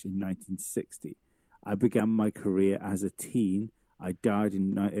crash in 1960. I began my career as a teen. I died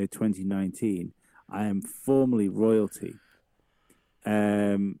in 2019. I am formerly royalty.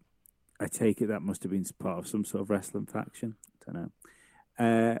 I take it that must have been part of some sort of wrestling faction. I don't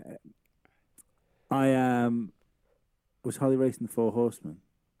know. Was Harley Race in the Four Horsemen?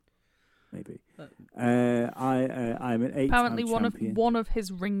 Maybe. I'm an 8-time Apparently, champion. one of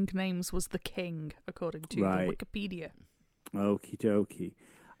his ring names was the King, according to the Wikipedia. Okie dokie.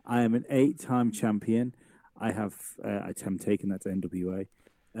 I am an 8-time champion. I'm taking that to NWA.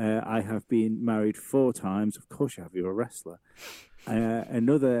 I have been married 4 times. Of course, you have. You're a wrestler.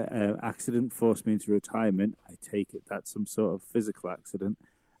 Another accident forced me into retirement. I take it that's some sort of physical accident.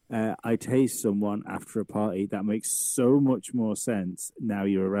 I tased someone after a party. That makes so much more sense. Now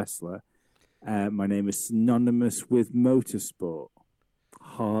you're a wrestler. My name is synonymous with motorsport.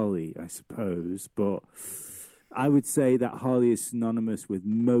 Harley, I suppose. But I would say that Harley is synonymous with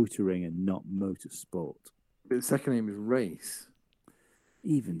motoring and not motorsport. The second name is Race.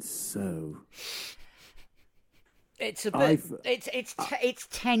 Even so. It's a bit. It's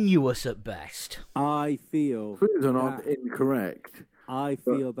tenuous at best. I feel Clues are not incorrect. I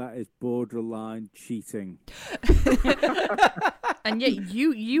feel that is borderline cheating. And yet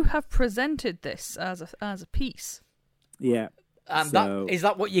you have presented this as a piece. Yeah. And so, is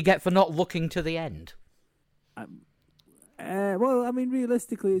that what you get for not looking to the end? Well, I mean,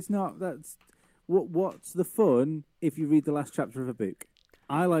 realistically, it's not. That's what's the fun if you read the last chapter of a book?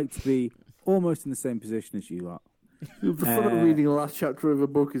 I like to be almost in the same position as you lot. The fun of reading the last chapter of a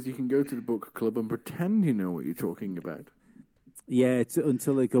book is you can go to the book club and pretend you know what you're talking about. Yeah, it's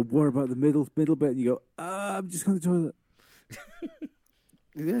until they go, what about the middle bit? And you go, I'm just going to the toilet.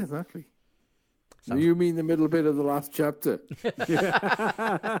 Yeah, exactly. You mean the middle bit of the last chapter?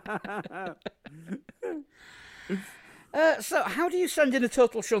 So, how do you send in a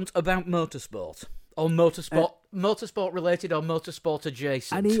total shunt about motorsport? Or motorsport related or motorsport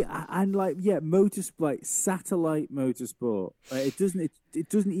adjacent? Like satellite motorsport. It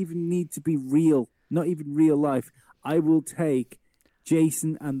doesn't even need to be real, not even real life. I will take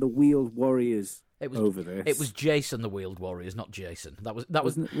Jason and the Wheeled Warriors over this. It was Jason the Wheeled Warriors, not Jason. That was.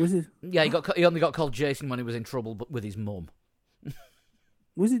 Was it? Yeah, he only got called Jason when he was in trouble with his mum.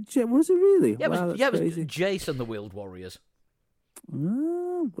 Was it really? Yeah, wow, it was Jason the Wheeled Warriors.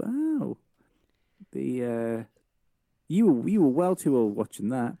 Oh wow! You were well too old watching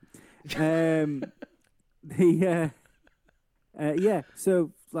that.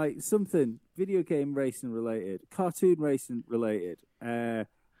 So like something video game racing related, cartoon racing related.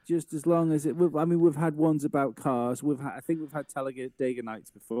 Just as long as we've had ones about cars. I think we've had Talladega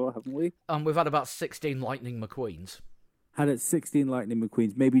Nights before, haven't we? And we've had about 16 Lightning McQueens. Had it 16 Lightning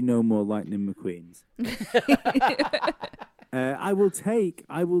McQueens, maybe no more Lightning McQueens. I will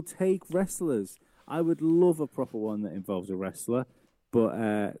take wrestlers. I would love a proper one that involves a wrestler, but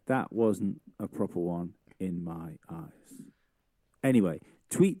that wasn't a proper one in my eyes. Anyway,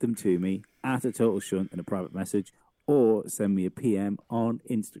 tweet them to me at a total shunt in a private message, or send me a PM on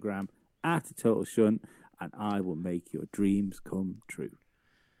Instagram at a total shunt, and I will make your dreams come true.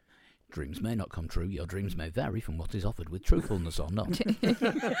 Dreams may not come true. Your dreams may vary from what is offered with truthfulness or not.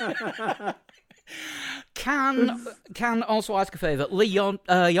 Can also ask a favour. Lee, you're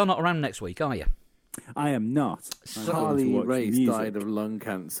not around next week, are you? I am not. I'm Harley going to watch Race music. died of lung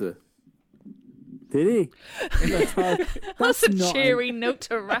cancer. Did he? That's a not cheery note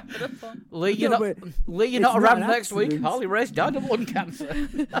to wrap it up on. Lee, you're No, not it's around not an next week. accident. Harley Race died of lung cancer.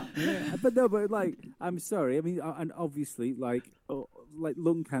 Yeah, but like, I'm sorry. I mean, and obviously, like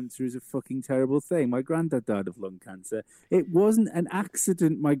lung cancer is a fucking terrible thing. My granddad died of lung cancer. It wasn't an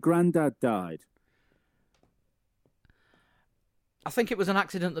accident. My granddad died. I think it was an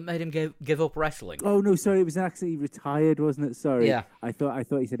accident that made him give up wrestling. Oh no, sorry, it was an accident. He retired, wasn't it? Sorry. Yeah. I thought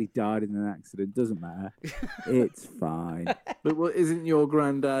he said he died in an accident. Doesn't matter. It's fine. But isn't your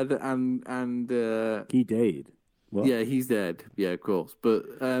granddad and He died. What? yeah, he's dead. Yeah, of course. But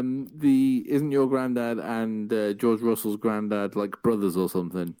isn't your granddad and George Russell's granddad like brothers or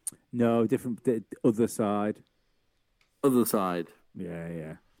something? No, different. The other side. Other side.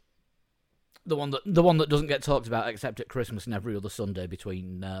 Yeah. The one that doesn't get talked about except at Christmas and every other Sunday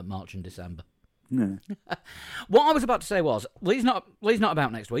between March and December. No. What I was about to say was, Lee's not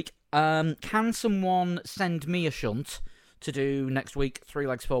about next week. Can someone send me a shunt to do next week?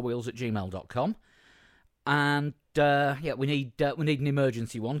 3legs4wheels@gmail.com. And we need an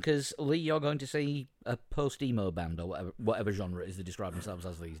emergency one because Lee, you're going to see a post-emo band or whatever genre it is they describe themselves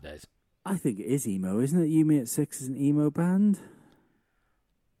as these days. I think it is emo, isn't it? You Mean at Six is an emo band?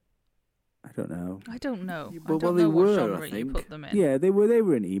 I don't know. I don't know. Well, I don't they know what were, genre I you think. put them in. Yeah, they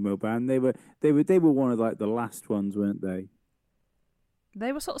were an emo band. They were one of like the last ones, weren't they?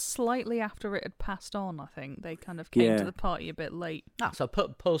 They were sort of slightly after it had passed on, I think. They kind of came Yeah. to the party a bit late. So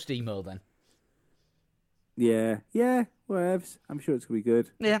post-emo then. Yeah, whatevs. I'm sure it's gonna be good.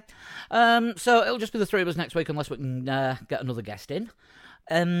 Yeah. So it'll just be the three of us next week unless we can get another guest in.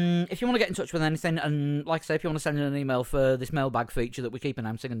 If you want to get in touch with anything, and like I say, if you want to send in an email for this mailbag feature that we keep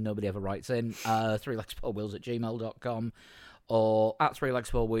announcing and nobody ever writes in, 3legs4wheels@gmail.com or at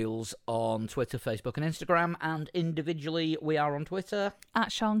 3legs4wheels on Twitter, Facebook and Instagram, and individually we are on Twitter.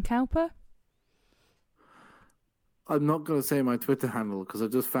 At Sean Cowper. I'm not going to say my Twitter handle because I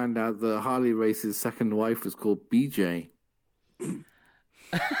just found out that Harley Race's second wife was called BJ.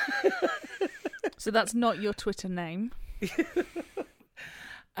 So that's not your Twitter name.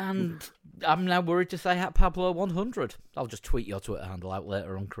 And I'm now worried to say at Pablo100. I'll just tweet your Twitter handle out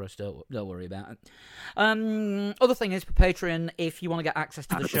later on, Chris. Don't worry about it. Other thing is, for Patreon, if you want to get access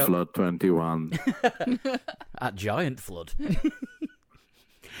to the show... Flood 21. At Giant Flood.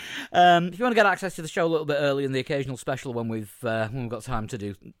 If you want to get access to the show a little bit early and the occasional special when we've got time to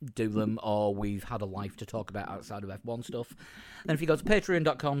do them, or we've had a life to talk about outside of F1 stuff, then if you go to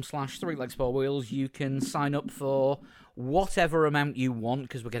patreon.com/3legs4wheels, you can sign up for whatever amount you want,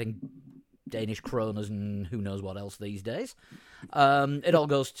 because we're getting Danish kronas and who knows what else these days. It all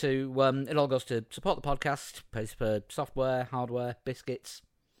goes to support the podcast, pays for software, hardware, biscuits,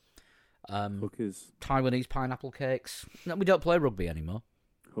 Hookers. Taiwanese pineapple cakes. No, we don't play rugby anymore.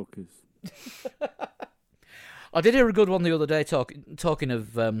 Hookers. I did hear a good one the other day talking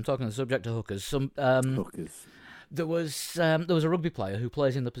of the subject of hookers. Hookers. There was a rugby player who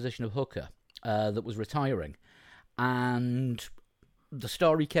plays in the position of hooker that was retiring, and the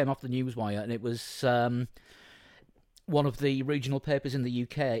story came off the newswire, and it was one of the regional papers in the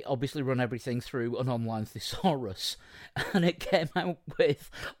UK obviously run everything through an online thesaurus, and it came out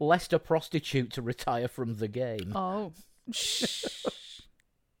with Leicester prostitute to retire from the game. Oh.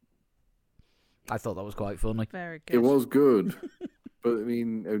 I thought that was quite funny. Very good. It was good. But, I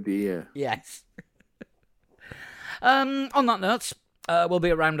mean, oh dear. Yes. On that note, we'll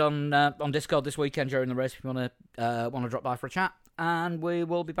be around on Discord this weekend during the race if you want to drop by for a chat. And we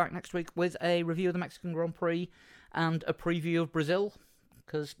will be back next week with a review of the Mexican Grand Prix and a preview of Brazil,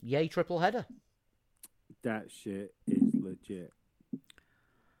 because yay, triple header. That shit is legit.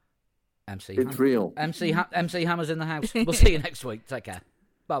 It's real. MC Hammer's in the house. We'll see you next week. Take care.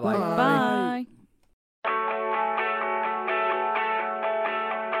 Bye-bye. Bye.